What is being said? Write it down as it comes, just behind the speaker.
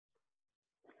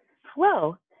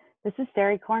Hello, this is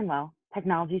Sari Cornwell,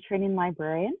 Technology Training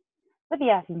Librarian with the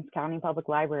Athens County Public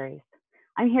Libraries.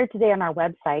 I'm here today on our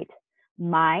website,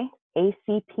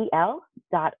 MyACPL.org,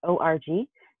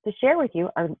 to share with you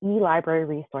our eLibrary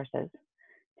resources.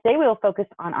 Today we will focus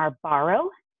on our Borrow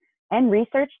and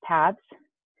Research tabs.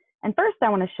 And first I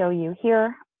want to show you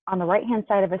here on the right-hand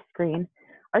side of a screen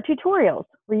our tutorials,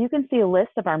 where you can see a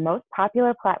list of our most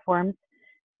popular platforms,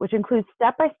 which includes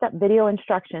step-by-step video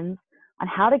instructions on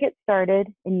how to get started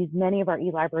and use many of our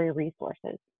eLibrary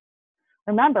resources.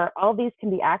 Remember, all of these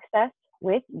can be accessed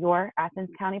with your Athens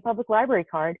County Public Library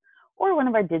card or one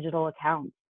of our digital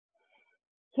accounts.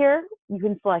 Here, you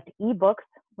can select eBooks,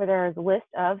 where there is a list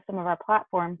of some of our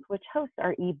platforms which host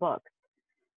our eBooks.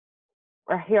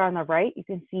 Or here on the right, you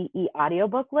can see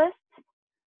e-audiobook lists,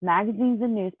 magazines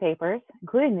and newspapers,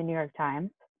 including the New York Times,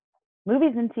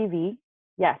 movies and TV.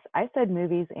 Yes, I said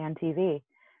movies and TV.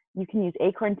 You can use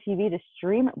Acorn TV to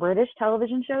stream British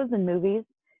television shows and movies,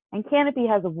 and Canopy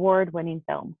has award-winning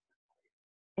films.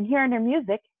 And here under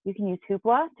music, you can use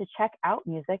Hoopla to check out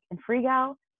music and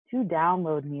FreeGal to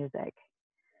download music.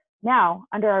 Now,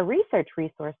 under our research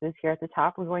resources here at the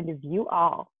top, we're going to view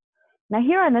all. Now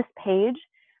here on this page,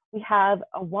 we have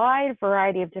a wide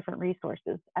variety of different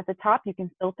resources. At the top, you can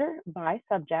filter by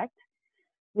subject.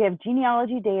 We have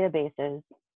genealogy databases.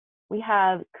 We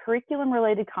have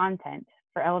curriculum-related content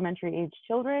for elementary age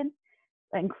children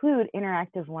that include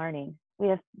interactive learning. We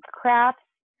have crafts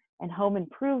and home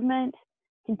improvement,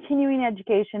 continuing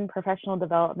education, professional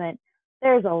development.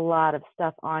 There's a lot of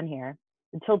stuff on here.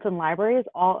 The Tilton Library is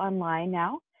all online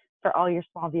now for all your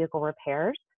small vehicle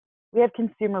repairs. We have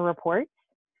consumer reports,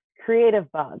 Creative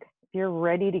Bug, if you're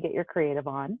ready to get your creative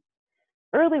on.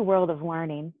 Early World of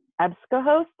Learning,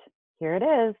 EBSCOhost, here it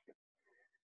is,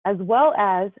 as well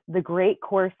as the Great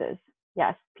Courses.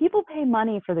 Yes, people pay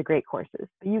money for the Great Courses,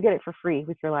 but you get it for free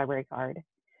with your library card.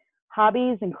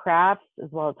 Hobbies and crafts, as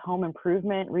well as home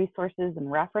improvement, resources and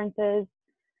references.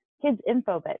 Kids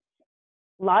Info Bits.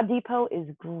 Law Depot is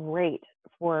great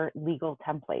for legal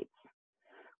templates.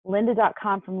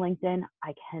 Lynda.com from LinkedIn,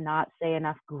 I cannot say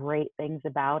enough great things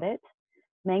about it.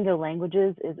 Mango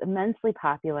Languages is immensely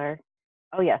popular.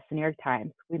 Oh yes, the New York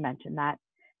Times, we mentioned that.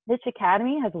 Niche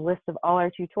Academy has a list of all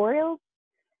our tutorials.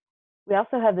 We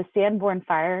also have the Sanborn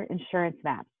Fire Insurance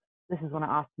Maps. This is one of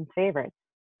Austin's favorites.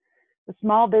 The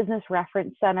Small Business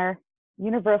Reference Center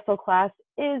Universal Class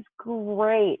is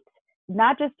great.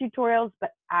 Not just tutorials,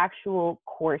 but actual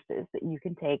courses that you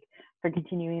can take for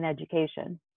continuing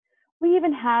education. We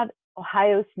even have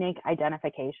Ohio snake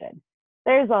identification.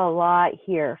 There's a lot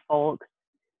here, folks.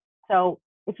 So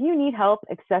if you need help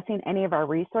accessing any of our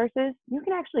resources, you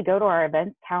can actually go to our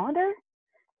events calendar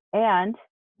and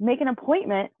make an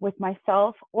appointment with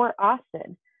myself or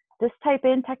Austin. Just type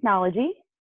in technology,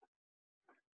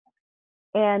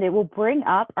 and it will bring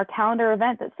up our calendar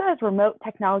event that says remote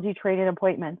technology training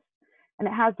appointments. And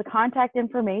it has the contact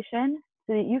information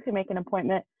so that you can make an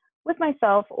appointment with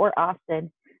myself or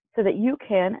Austin so that you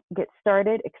can get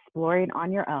started exploring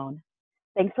on your own.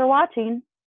 Thanks for watching.